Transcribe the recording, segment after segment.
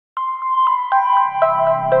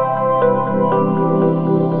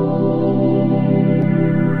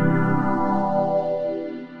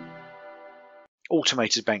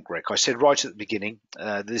automated bank rec. I said right at the beginning,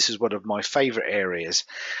 this is one of my favorite areas.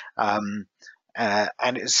 And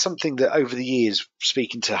it's something that over the years,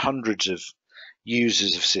 speaking to hundreds of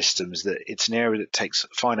users of systems, that it's an area that takes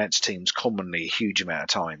finance teams commonly a huge amount of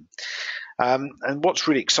time. And what's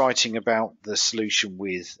really exciting about the solution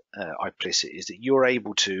with iplicit is that you're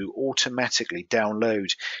able to automatically download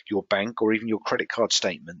your bank or even your credit card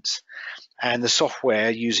statements, and the software,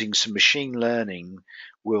 using some machine learning,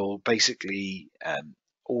 will basically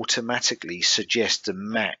automatically suggest and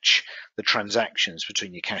match the transactions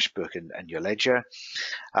between your cash book and your ledger.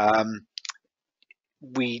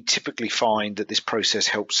 We typically find that this process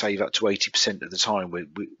helps save up to 80% of the time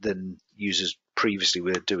than users previously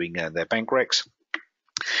were doing their bank recs.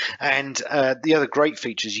 And the other great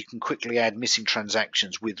feature is you can quickly add missing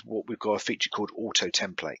transactions with what we've got a feature called auto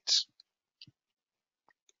templates.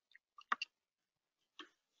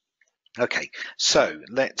 Okay, so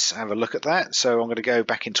let's have a look at that. So I'm going to go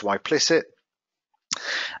back into iplicit,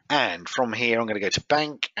 and from here I'm going to go to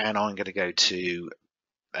bank, and I'm going to go to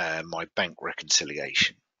my bank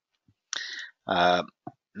reconciliation.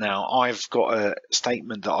 Now I've got a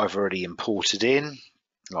statement that I've already imported in,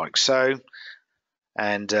 like so,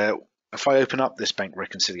 and if I open up this bank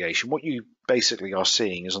reconciliation, what you basically are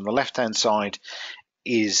seeing is on the left hand side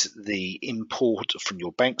is the import from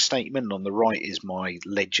your bank statement, and on the right is my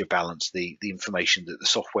ledger balance, the information that the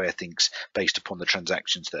software thinks based upon the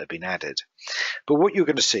transactions that have been added. But what you're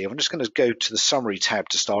going to see, I'm just going to go to the summary tab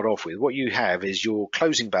to start off with. What you have is your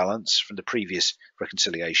closing balance from the previous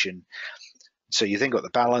reconciliation. So you then got the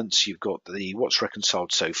balance, you've got the what's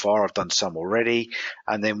reconciled so far, I've done some already,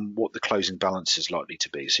 and then what the closing balance is likely to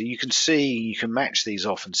be. So you can see, you can match these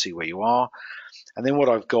off and see where you are. And then what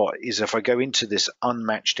I've got is, if I go into this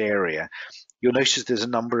unmatched area, you'll notice there's a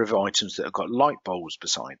number of items that have got light bulbs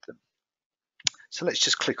beside them. So let's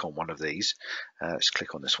just click on one of these. Let's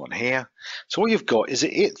click on this one here. So what you've got is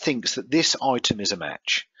that it thinks that this item is a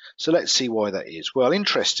match. So let's see why that is. Well,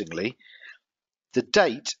 interestingly, the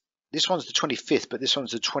date, this one's the 25th, but this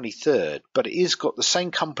one's the 23rd, but it is got the same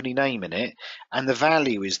company name in it, and the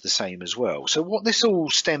value is the same as well. So what this all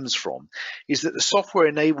stems from is that the software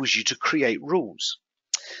enables you to create rules,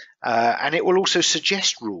 and it will also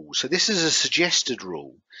suggest rules. So this is a suggested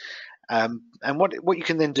rule. And what you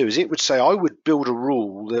can then do is, it would say, I would build a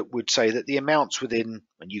rule that would say that the amounts within,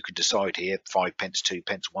 and you can decide here, 5 pence, 2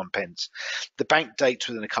 pence, 1 pence, the bank date's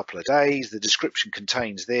within a couple of days, the description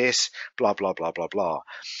contains this, blah, blah, blah, blah, blah.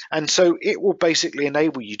 And so it will basically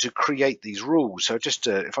enable you to create these rules. So just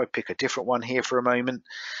if I pick a different one here for a moment,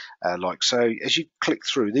 like so, as you click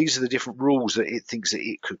through, these are the different rules that it thinks that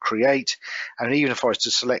it could create. And even if I was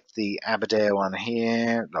to select the Aberdare one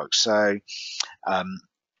here, like so,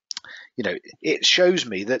 you know, it shows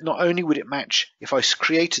me that not only would it match, if I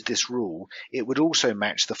created this rule, it would also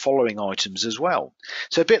match the following items as well.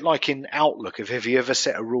 So a bit like in Outlook, if you ever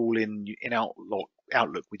set a rule in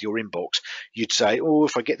Outlook with your inbox, you'd say, oh,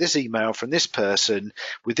 if I get this email from this person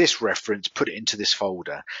with this reference, put it into this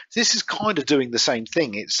folder. This is kind of doing the same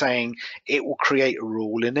thing. It's saying it will create a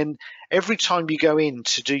rule, and then every time you go in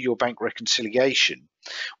to do your bank reconciliation,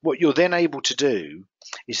 what you're then able to do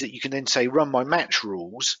is that you can then say, run my match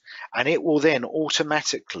rules, and it will then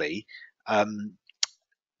automatically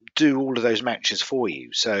do all of those matches for you.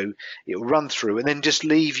 So it will run through and then just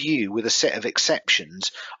leave you with a set of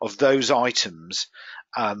exceptions of those items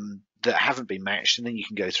that haven't been matched, and then you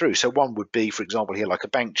can go through. So one would be, for example, here, like a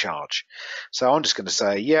bank charge. So I'm just going to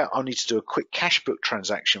say, yeah, I need to do a quick cash book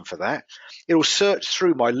transaction for that. It will search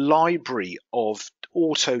through my library of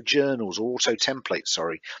auto journals, or auto templates,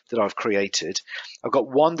 sorry, that I've created. I've got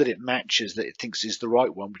one that it matches, that it thinks is the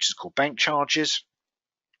right one, which is called bank charges.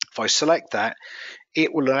 If I select that,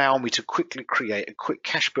 it will allow me to quickly create a quick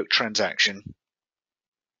cash book transaction.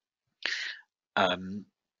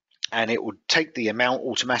 And it will take the amount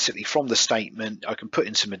automatically from the statement. I can put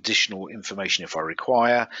in some additional information if I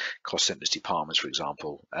require, cost centers, departments, for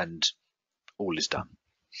example, and all is done.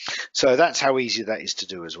 So that's how easy that is to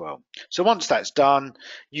do as well. So once that's done,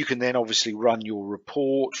 you can then obviously run your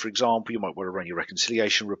report. For example, you might want to run your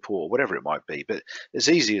reconciliation report or whatever it might be, but as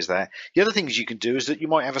easy as that. The other things you can do is that you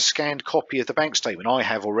might have a scanned copy of the bank statement. I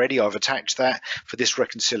have already. I've attached that for this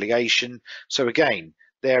reconciliation. So again,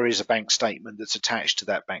 there is a bank statement that's attached to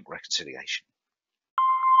that bank reconciliation.